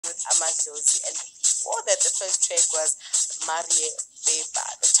Amadlozi, and before that, the first track was Marie Beba.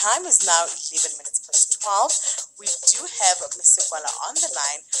 The time is now 11 minutes past 12. We do have Miss Sekwala on the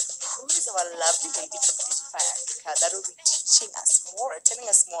line, who is our lovely lady from Digify Africa that will be teaching us more, telling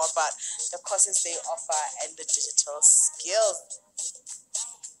us more about the courses they offer and the digital skills.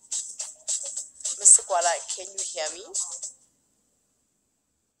 Miss Sekwala, can you hear me?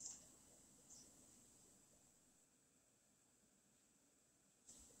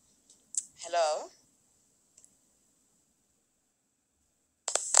 Hello?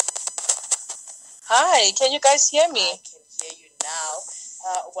 Hi, can you guys hear me? I can hear you now.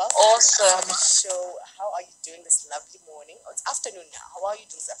 Welcome Awesome. to the show. How are you doing this lovely morning? Oh, it's afternoon now. How are you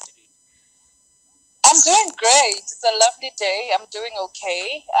doing this afternoon? I'm doing great. It's a lovely day. I'm doing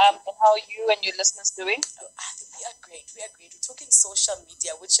okay. And how are you and your listeners doing? Oh, I think we are great. We are great. We're talking social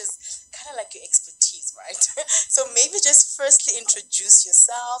media, which is kind of like your expertise, right? So maybe just firstly introduce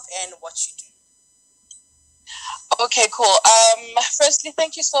yourself and what you do. Okay, cool. Firstly,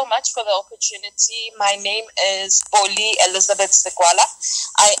 thank you so much for the opportunity. My name is Oli Elizabeth Sekwala.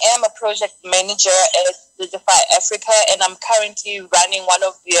 I am a project manager at Digify Africa, and I'm currently running one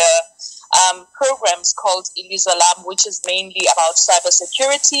of their programs called Ilizolam, which is mainly about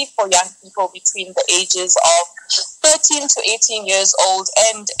cybersecurity for young people between the ages of 13 to 18 years old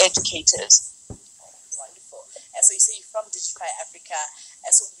and educators. Wonderful. And so you say you're from Digify Africa.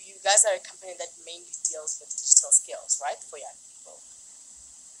 And so you guys are a company that mainly deals with digital skills, right, for young people?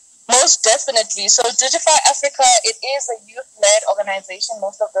 Most definitely. So Digify Africa, it is a youth-led organization.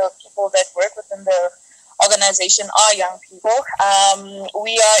 Most of the people that work within the organization are young people.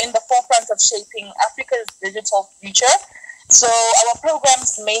 We are in the forefront of shaping Africa's digital future. So our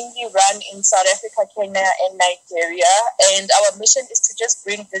programs mainly run in South Africa, Kenya, and Nigeria. And our mission is to just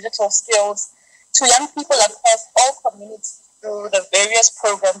bring digital skills to young people across all communities through the various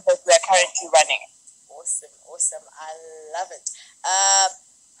programs that we are currently running. Awesome. I love it.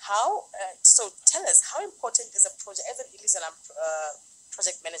 So tell us, how important is a project, as an Ilizolam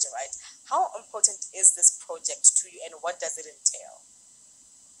project manager, right? How important is this project to you and what does it entail?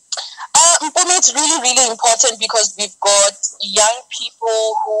 For me, it's really, really important because we've got young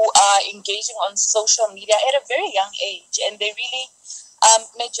people who are engaging on social media at a very young age, and they really,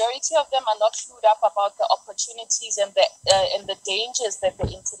 majority of them are not clued up about the opportunities and the dangers that the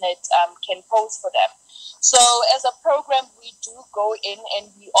internet can pose for them. So as a program, we do go in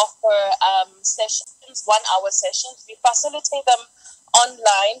and we offer sessions, 1-hour sessions. We facilitate them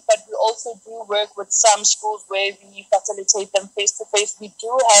online, but we also do work with some schools where we facilitate them face-to-face. We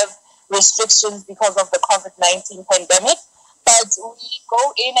do have restrictions because of the COVID-19 pandemic, but we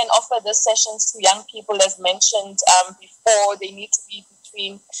go in and offer the sessions to young people, as mentioned before. They need to be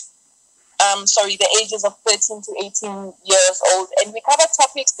between the ages of 13 to 18 years old, and we cover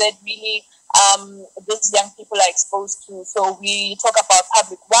topics that really these young people are exposed to. So we talk about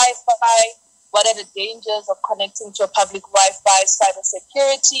public Wi-Fi, what are the dangers of connecting to a public Wi-Fi,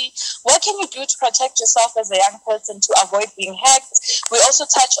 cybersecurity, what can you do to protect yourself as a young person to avoid being hacked. We also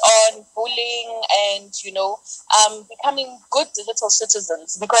touch on bullying and, becoming good digital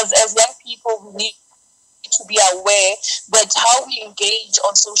citizens, because as young people, we need to be aware that how we engage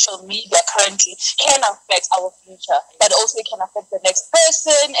on social media currently can affect our future, but also it can affect the next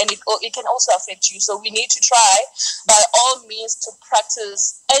person, and it can also affect you. So we need to try by all means to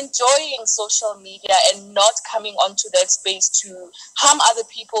practice enjoying social media and not coming onto that space to harm other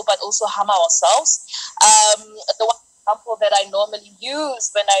people, but also harm ourselves. The one example that I normally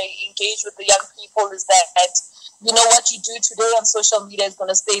use when I engage with the young people is that what you do today on social media is going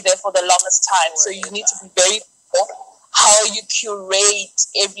to stay there for the longest time. So you need to be very careful how you curate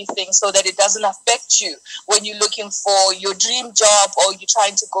everything so that it doesn't affect you when you're looking for your dream job or you're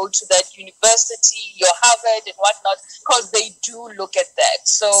trying to go to that university, your Harvard and whatnot, because they do look at that.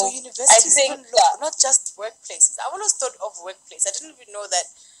 So universities not just workplaces. I always thought of workplace. I didn't even know that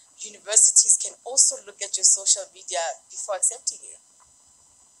universities can also look at your social media before accepting you.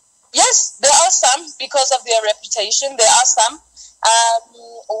 Yes, there are some because of their reputation. There are some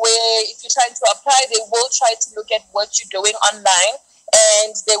where if you're trying to apply, they will try to look at what you're doing online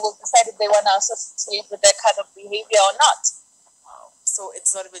and they will decide if they want to associate with that kind of behavior or not. Wow. So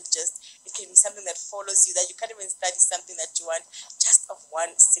it's not even just, it can be something that follows you, that you can't even study something that you want just of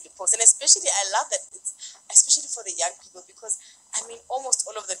one silly post. And especially, I love that it's especially for the young people because, almost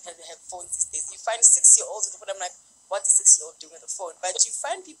all of them have phones these days. You find 6-year-olds with a phone, I'm like, what's a 6-year-old doing with a phone? But you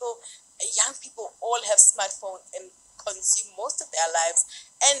find young people all have smartphones and consume most of their lives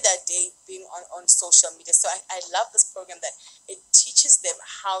and their day being on social media. So I love this program that it teaches them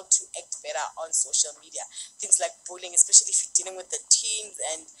how to act better on social media. Things like bullying, especially if you're dealing with the teens,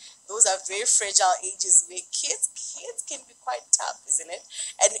 and those are very fragile ages where kids can be quite tough, isn't it?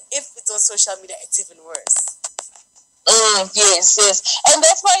 And if it's on social media, it's even worse. Yes, yes. And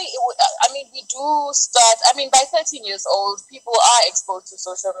that's why, we do start, by 13 years old, people are exposed to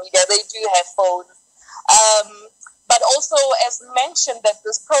social media. They do have phones. But also, as mentioned, that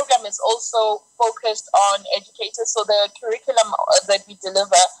this program is also focused on educators. So the curriculum that we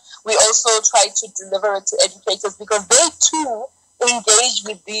deliver, we also try to deliver it to educators because they too engage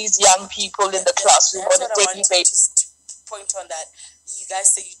with these young people in the classroom on a daily basis. To point on that, you guys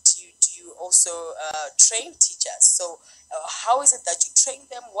say you also train teachers. So how is it that you train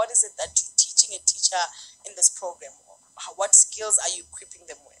them? What is it that you're teaching a teacher in this program? What skills are you equipping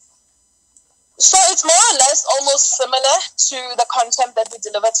them with? So it's more or less almost similar to the content that we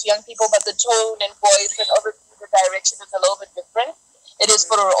deliver to young people, but the tone and voice and obviously the direction is a little bit different. It is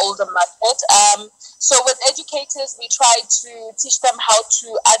for our older market. So with educators, we try to teach them how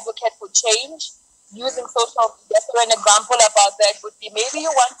to advocate for change using social media. So an example about that would be maybe you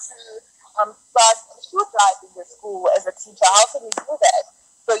want to start a shoe drive in the school as a teacher. How can you do that?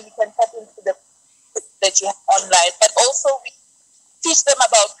 So you can tap into the that you have online, but also we teach them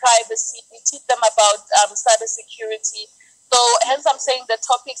about privacy, we teach them about cybersecurity. So hence I'm saying the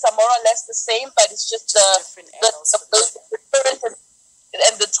topics are more or less the same, but it's just the different and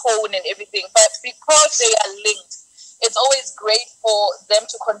the tone and everything. But because they are linked, it's always great for them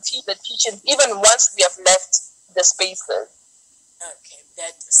to continue the teachings even once we have left the spaces. Okay,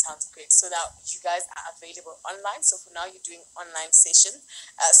 that sounds great. So now you guys are available online. So for now, you're doing online sessions.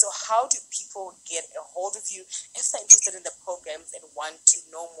 So how do people get a hold of you if they're interested in the programs and want to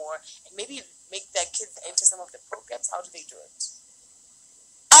know more and maybe make their kids enter some of the programs? How do they do it?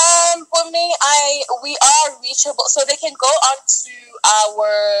 For me, we are reachable. So they can go onto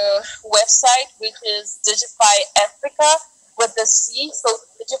our website, which is Digify Africa with the C. So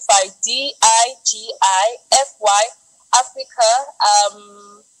Digify, DIGIFY Africa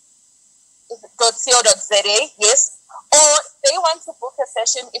 .co.za, yes. Or they want to book a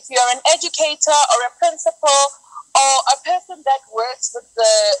session. If you're an educator or a principal or a person that works with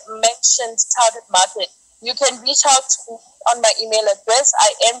the mentioned target market, you can reach out to me on my email address.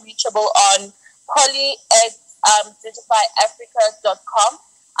 I am reachable on polly@digifyafrica.com.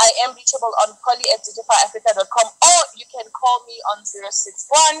 I am reachable on polly@digifyafrica.com, or you can call me on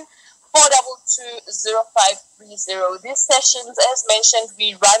 061 422 0530. These sessions, as mentioned,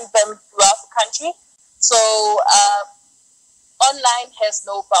 we run them throughout the country. So online has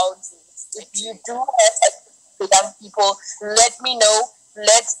no boundaries. If you do have access to young people, let me know.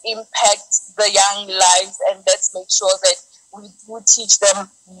 Let's impact the young lives and let's make sure that we do teach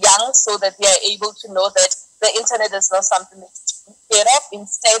them young so that they are able to know that the internet is not something that you scared of.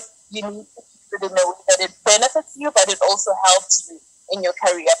 Instead, you need to keep it in a way that it benefits you, but it also helps you in your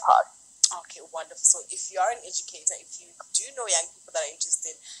career path. Okay, wonderful. So if you are an educator, if you do know young people that are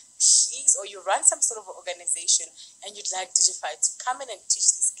interested, please, or you run some sort of organization and you'd like Digify to come in and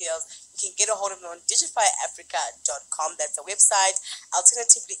teach these skills, you can get a hold of them on digifyafrica.com. That's the website.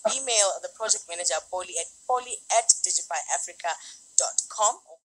 Alternatively, email the project manager, Polly at digifyafrica.com.